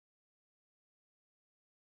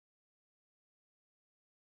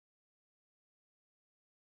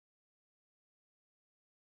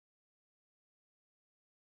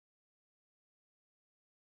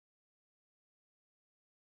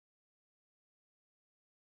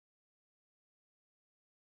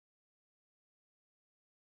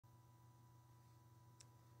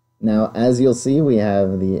Now, as you'll see, we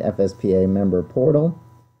have the FSPA member portal,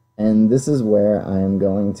 and this is where I am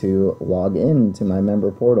going to log into my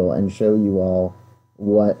member portal and show you all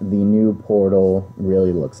what the new portal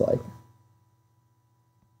really looks like.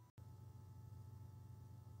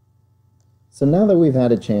 So now that we've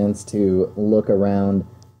had a chance to look around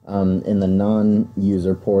in the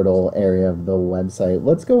non-user portal area of the website,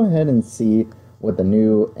 let's go ahead and see what the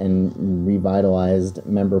new and revitalized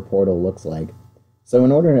member portal looks like. So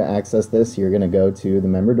in order to access this, you're going to go to the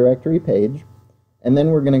member directory page, and then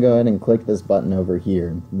we're going to go ahead and click this button over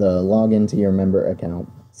here, the login to your member account.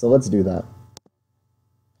 So let's do that.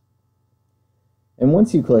 And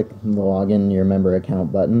once you click the login your member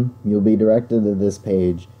account button, you'll be directed to this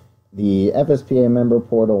page, the FSPA member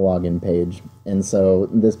portal login page. And so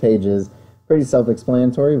this page is pretty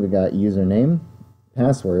self-explanatory. We've got username,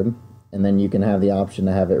 password, and then you can have the option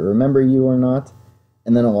to have it remember you or not,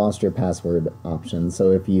 and then a lost your password option.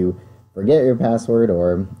 So if you forget your password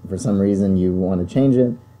or for some reason you want to change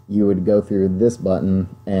it, you would go through this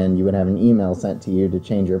button and you would have an email sent to you to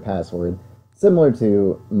change your password, similar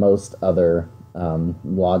to most other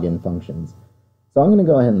login functions. So I'm going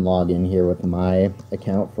to go ahead and log in here with my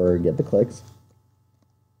account for Get the Clicks.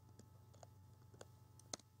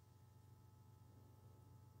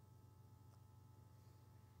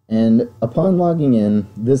 And upon logging in,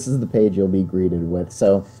 this is the page you'll be greeted with.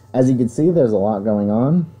 So as you can see, there's a lot going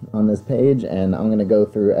on this page, and I'm going to go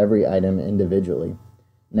through every item individually.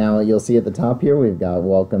 Now you'll see at the top here, we've got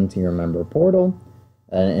welcome to your member portal,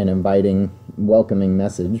 an inviting, welcoming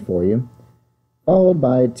message for you, followed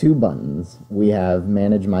by two buttons. We have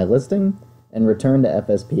manage my listing and return to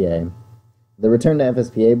FSPA. The return to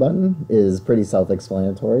FSPA button is pretty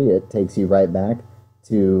self-explanatory. It takes you right back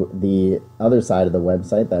to the other side of the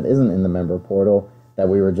website that isn't in the member portal that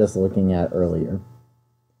we were just looking at earlier.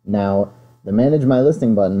 Now, the Manage My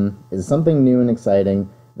Listing button is something new and exciting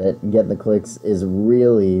that Get the Clicks is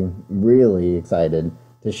really excited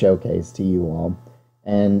to showcase to you all.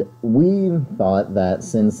 And we thought that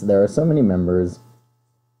since there are so many members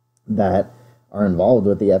that are involved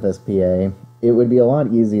with the FSPA, it would be a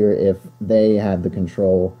lot easier if they had the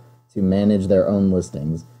control to manage their own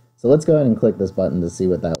listings. So let's go ahead and click this button to see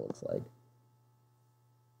what that looks like.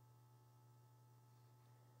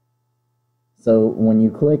 So when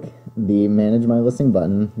you click the Manage My Listing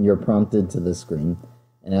button, you're prompted to this screen.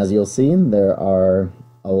 And as you'll see, there are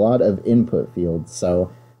a lot of input fields.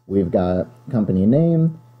 So we've got company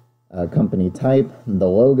name, company type, the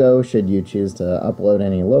logo, should you choose to upload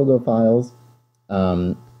any logo files,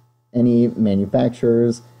 any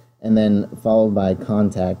manufacturers, and then followed by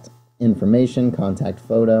contact information, contact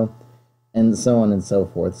photo, and so on and so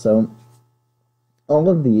forth. So all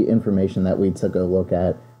of the information that we took a look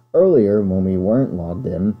at earlier when we weren't logged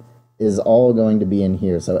in is all going to be in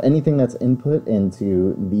here. So anything that's input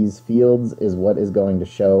into these fields is what is going to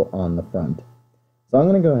show on the front. So I'm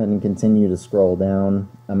going to go ahead and continue to scroll down.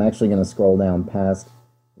 I'm actually going to scroll down past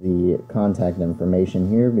the contact information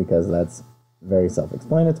here because that's very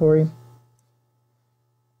self-explanatory.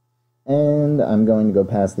 And I'm going to go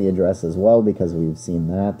past the address as well because we've seen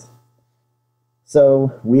that.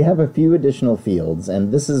 So we have a few additional fields,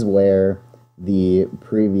 and this is where the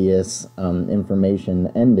previous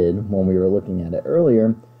information ended when we were looking at it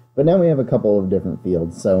earlier, but now we have a couple of different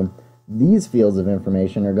fields. So these fields of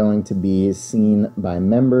information are going to be seen by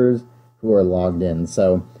members who are logged in.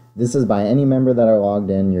 So this is by any member that are logged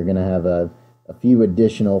in. You're going to have a few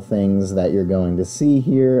additional things that you're going to see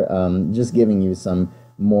here, just giving you some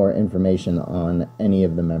more information on any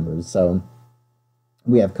of the members. So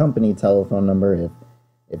we have company telephone number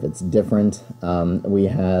if it's different. We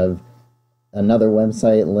have another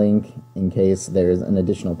website link in case there's an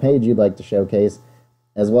additional page you'd like to showcase,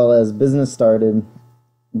 as well as business started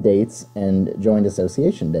dates and joined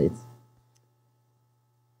association dates.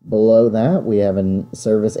 Below that, we have a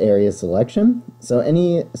service area selection. So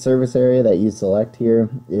any service area that you select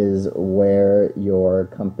here is where your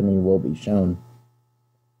company will be shown.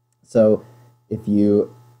 So if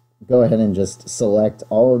you go ahead and just select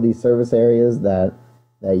all of these service areas that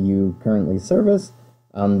you currently service,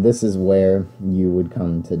 this is where you would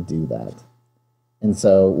come to do that. And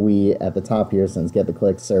so we, at the top here, since Get the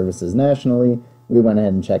Click services nationally, we went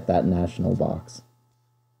ahead and checked that national box.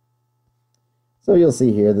 So you'll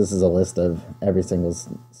see here, this is a list of every single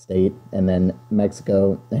state, and then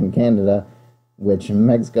Mexico and Canada, which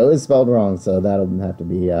Mexico is spelled wrong, so that'll have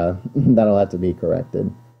to be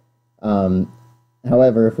corrected.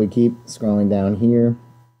 However, if we keep scrolling down here,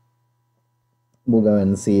 we'll go ahead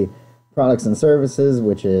and see products and services,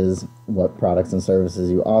 which is what products and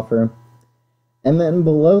services you offer. And then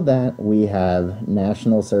below that, we have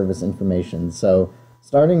national service information. So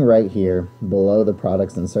starting right here, below the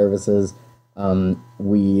products and services,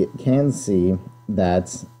 we can see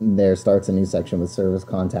that there starts a new section with service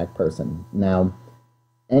contact person. Now,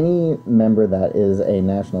 any member that is a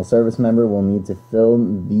national service member will need to fill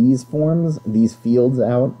these forms, these fields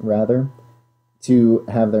out, rather, to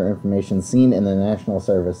have their information seen in the national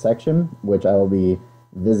service section, which I will be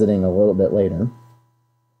visiting a little bit later.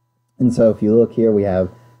 And so if you look here, we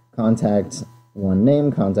have contact one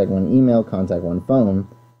name, contact one email, contact one phone,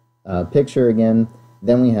 picture again.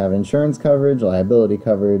 Then we have insurance coverage, liability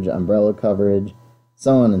coverage, umbrella coverage,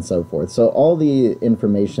 so on and so forth. So all the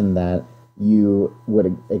information that you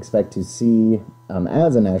would expect to see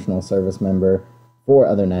as a national service member for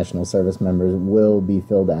other national service members will be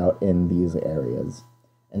filled out in these areas.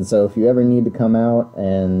 And so if you ever need to come out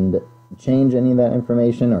and change any of that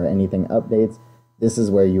information or anything updates, this is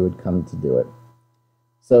where you would come to do it.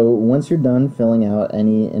 So once you're done filling out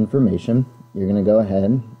any information, you're going to go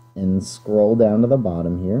ahead and scroll down to the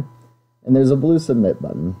bottom here, and there's a blue submit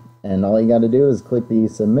button. And all you got to do is click the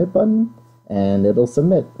submit button, and it'll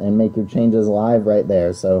submit and make your changes live right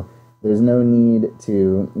there. So there's no need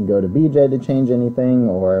to go to BJ to change anything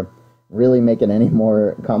or really make it any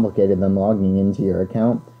more complicated than logging into your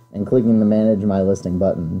account and clicking the Manage My Listing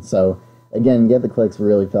button. So again, Get the Clicks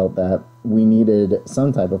really felt that we needed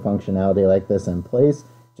some type of functionality like this in place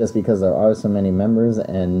just because there are so many members,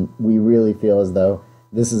 and we really feel as though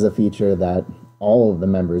this is a feature that all of the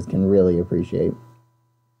members can really appreciate.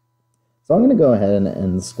 So I'm going to go ahead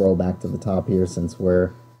and scroll back to the top here since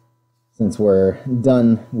we're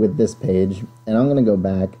done with this page, and I'm going to go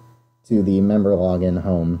back to the member login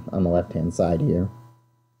home on the left-hand side here.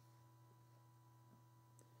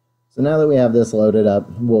 So now that we have this loaded up,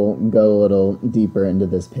 we'll go a little deeper into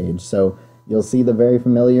this page. So you'll see the very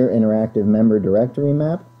familiar interactive member directory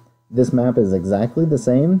map. This map is exactly the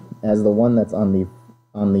same as the one that's on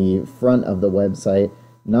the front of the website,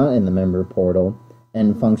 not in the member portal,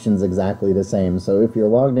 and functions exactly the same. So if you're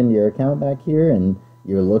logged into your account back here and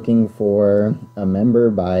you're looking for a member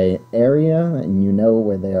by area and you know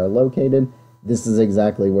where they are located, this is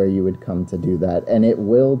exactly where you would come to do that. And it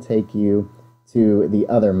will take you to the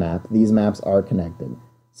other map. These maps are connected.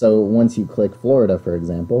 So once you click Florida, for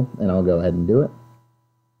example, and I'll go ahead and do it,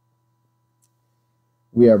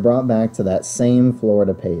 we are brought back to that same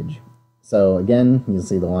Florida page. So again, you'll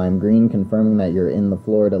see the lime green confirming that you're in the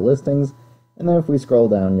Florida listings. And then if we scroll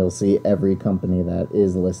down, you'll see every company that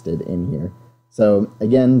is listed in here. So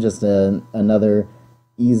again, just another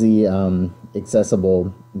easy,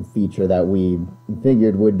 accessible feature that we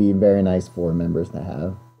figured would be very nice for members to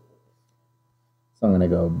have. So I'm going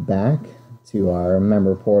to go back to our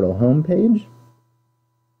member portal homepage.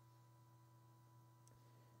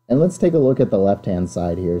 And let's take a look at the left-hand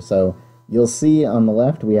side here. So you'll see on the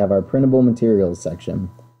left we have our printable materials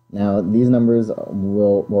section. Now these numbers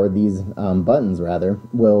will, or these buttons rather,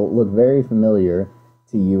 will look very familiar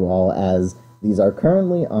to you all as these are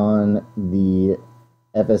currently on the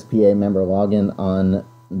FSPA member login on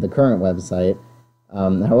the current website.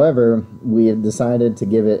 However, we have decided to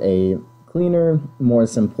give it a cleaner, more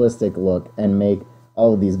simplistic look and make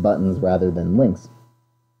all of these buttons rather than links.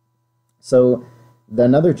 So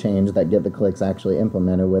another change that Get the Clicks actually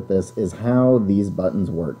implemented with this is how these buttons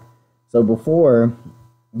work. So before,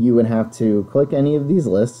 you would have to click any of these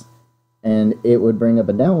lists and it would bring up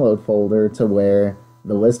a download folder to where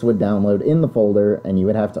the list would download in the folder and you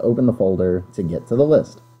would have to open the folder to get to the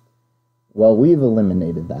list. Well, we've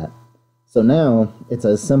eliminated that. So now it's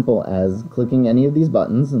as simple as clicking any of these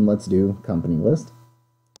buttons, and let's do company list,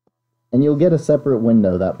 and you'll get a separate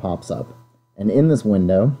window that pops up. And in this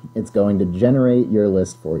window, it's going to generate your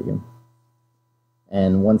list for you.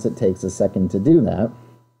 And once it takes a second to do that,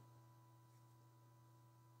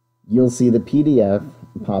 you'll see the PDF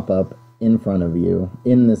pop up in front of you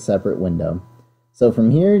in this separate window. So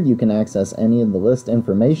from here, you can access any of the list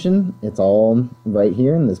information. It's all right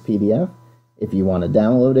here in this PDF. If you want to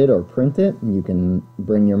download it or print it, you can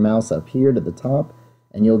bring your mouse up here to the top,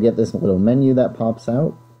 and you'll get this little menu that pops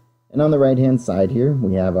out. And on the right-hand side here,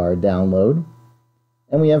 we have our download,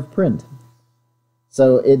 and we have print.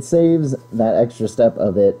 So it saves that extra step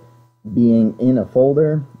of it being in a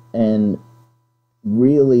folder and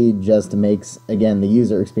really just makes, again, the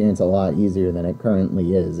user experience a lot easier than it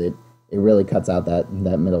currently is. It really cuts out that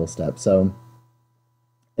middle step. So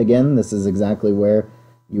again, this is exactly where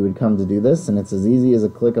you would come to do this, and it's as easy as a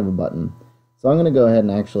click of a button. So I'm going to go ahead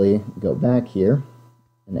and actually go back here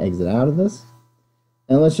and exit out of this.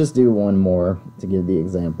 And let's just do one more to give the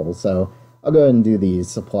example. So I'll go ahead and do the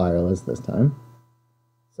supplier list this time.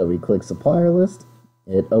 So we click supplier list,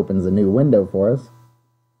 it opens a new window for us,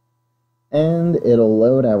 and it'll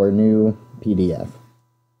load our new PDF.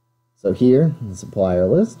 So here, the supplier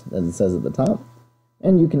list, as it says at the top,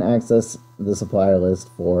 and you can access the supplier list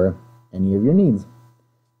for any of your needs.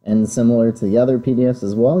 And similar to the other PDFs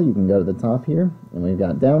as well, you can go to the top here, and we've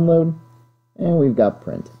got download, and we've got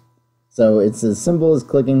print. So it's as simple as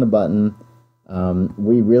clicking the button.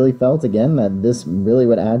 We really felt, again, that this really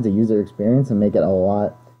would add to user experience and make it a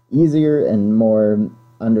lot easier and more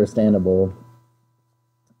understandable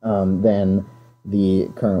than the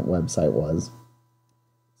current website was.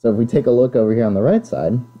 So if we take a look over here on the right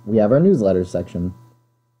side, we have our newsletters section.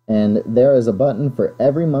 And there is a button for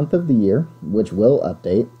every month of the year, which will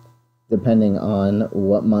update depending on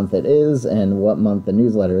what month it is and what month the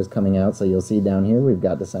newsletter is coming out. So you'll see down here we've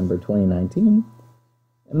got December 2019,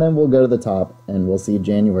 and then we'll go to the top and we'll see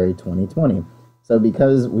January 2020. So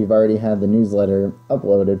because we've already had the newsletter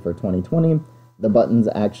uploaded for 2020, the buttons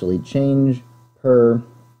actually change per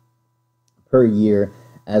year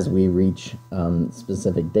as we reach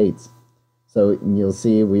specific dates. So you'll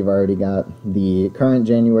see we've already got the current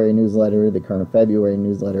January newsletter, the current February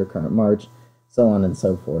newsletter, current March, so on and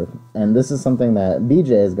so forth. And this is something that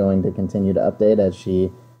BJ is going to continue to update as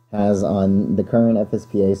she has on the current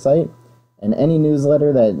FSPA site. And any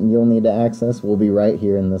newsletter that you'll need to access will be right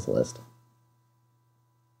here in this list.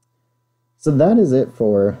 So that is it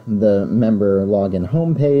for the member login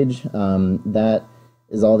homepage. That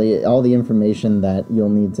is all the information that you'll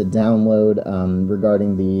need to download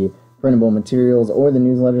regarding the printable materials or the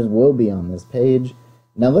newsletters will be on this page.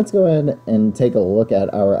 Now let's go ahead and take a look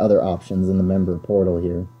at our other options in the member portal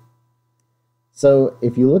here. So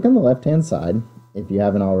if you look on the left hand side, if you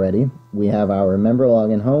haven't already, we have our member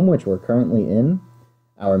login home, which we're currently in,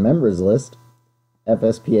 our members list,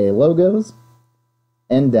 FSPA logos,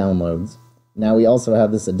 and downloads. Now we also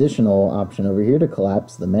have this additional option over here to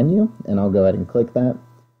collapse the menu, and I'll go ahead and click that.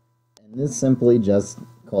 And this simply just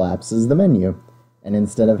collapses the menu. And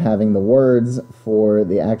instead of having the words for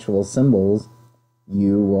the actual symbols,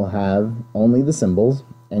 you will have only the symbols,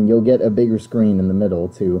 and you'll get a bigger screen in the middle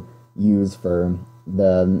to use for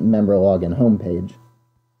the member login homepage.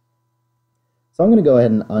 So I'm going to go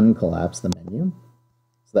ahead and uncollapse the menu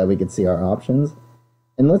so that we can see our options.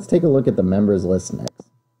 And let's take a look at the members list next.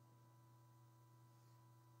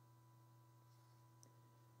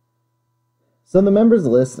 So the members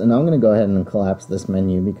list, and I'm going to go ahead and collapse this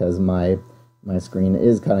menu because my screen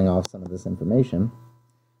is cutting off some of this information.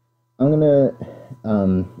 I'm going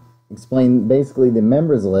to explain basically the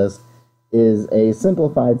members list is a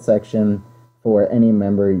simplified section for any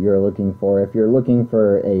member you're looking for if you're looking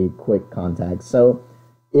for a quick contact. So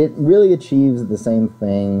it really achieves the same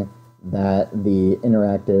thing that the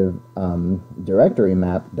interactive directory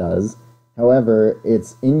map does. However,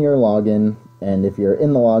 it's in your login, and if you're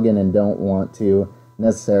in the login and don't want to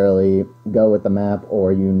necessarily go with the map,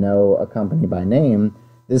 or you know a company by name,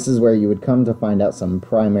 this is where you would come to find out some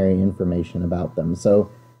primary information about them. So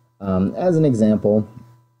as an example,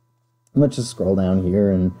 let's just scroll down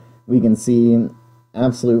here and we can see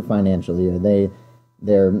Absolute Financial here.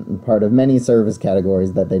 They're part of many service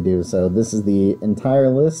categories that they do. So this is the entire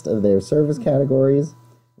list of their service categories.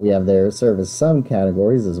 We have their service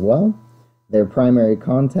subcategories as well. Their primary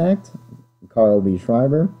contact, Carl B.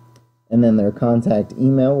 Schreiber, and then their contact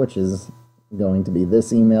email, which is going to be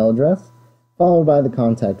this email address, followed by the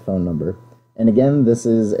contact phone number. And again, this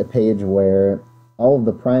is a page where all of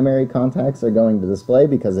the primary contacts are going to display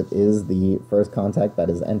because it is the first contact that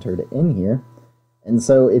is entered in here. And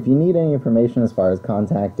so if you need any information as far as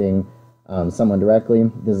contacting someone directly,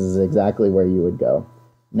 this is exactly where you would go.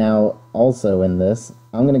 Now, also in this,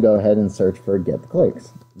 I'm going to go ahead and search for Get the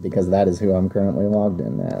Clicks because that is who I'm currently logged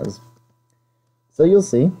in as. So you'll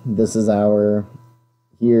see, this is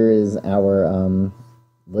here is our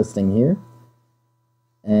listing here,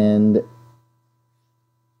 and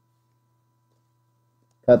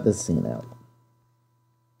cut this scene out.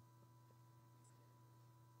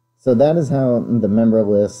 So that is how the member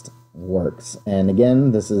list works. And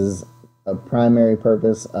again, this is a primary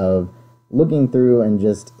purpose of looking through and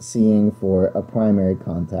just seeing for a primary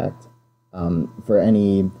contact for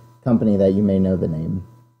any company that you may know the name.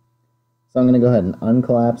 So I'm going to go ahead and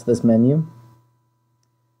uncollapse this menu.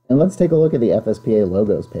 And let's take a look at the FSPA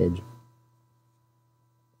logos page.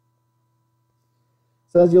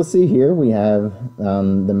 So as you'll see here, we have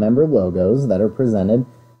the member logos that are presented.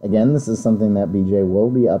 Again, this is something that BJ will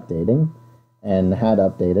be updating and had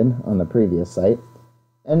updated on the previous site.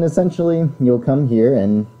 And essentially, you'll come here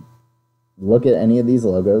and look at any of these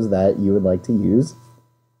logos that you would like to use.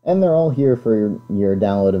 And they're all here for your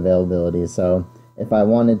download availability. So if I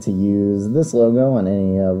wanted to use this logo on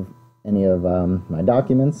any of my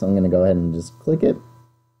documents, I'm going to go ahead and just click it.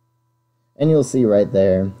 And you'll see right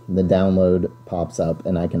there, the download pops up,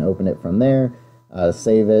 and I can open it from there,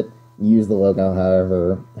 save it, use the logo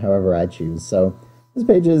however I choose. So this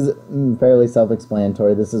page is fairly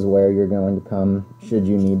self-explanatory. This is where you're going to come should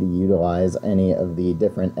you need to utilize any of the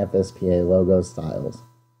different FSPA logo styles.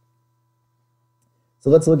 So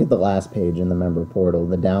let's look at the last page in the member portal,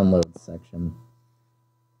 the download section.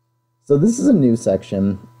 So this is a new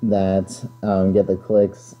section that Get the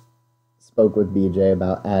Clicks spoke with BJ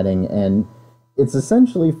about adding, and it's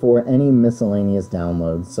essentially for any miscellaneous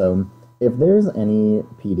downloads. So if there's any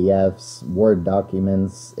PDFs, Word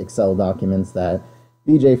documents, Excel documents that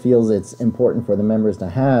BJ feels it's important for the members to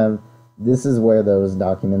have, this is where those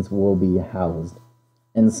documents will be housed.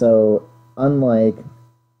 And so unlike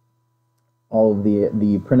all of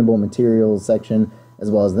the printable materials section as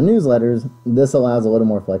well as the newsletters, this allows a little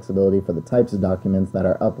more flexibility for the types of documents that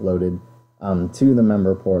are uploaded to the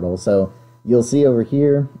member portal. So you'll see over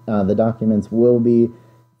here, the documents will be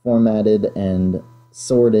formatted and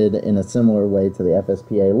sorted in a similar way to the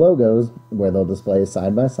FSPA logos, where they'll display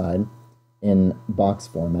side by side in box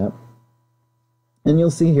format. And you'll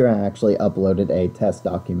see here I actually uploaded a test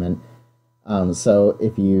document. So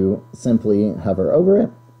if you simply hover over it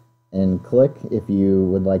and click if you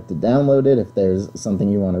would like to download it, if there's something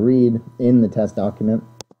you want to read in the test document,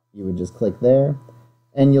 you would just click there,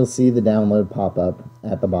 and you'll see the download pop up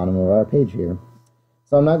at the bottom of our page here.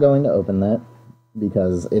 So I'm not going to open that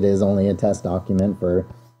because it is only a test document for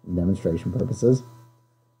demonstration purposes.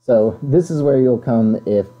 So this is where you'll come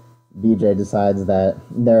if BJ decides that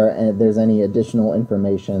there's any additional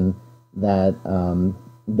information that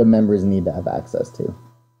the members need to have access to.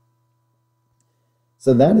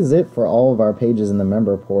 So that is it for all of our pages in the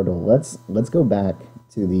member portal. Let's go back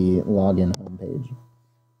to the login homepage.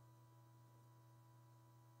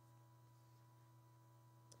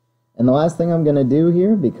 And the last thing I'm going to do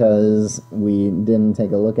here, because we didn't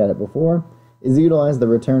take a look at it before, is utilize the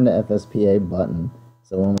Return to FSPA button.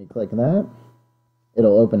 So when we click that,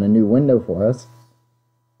 it'll open a new window for us,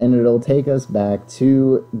 and it'll take us back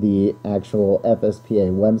to the actual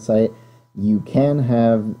FSPA website. You can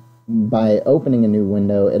have, by opening a new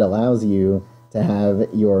window, it allows you to have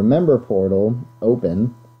your member portal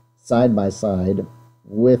open side by side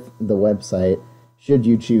with the website, should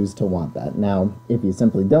you choose to want that. Now, if you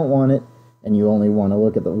simply don't want it, and you only want to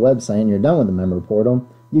look at the website and you're done with the member portal,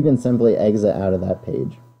 you can simply exit out of that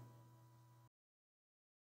page.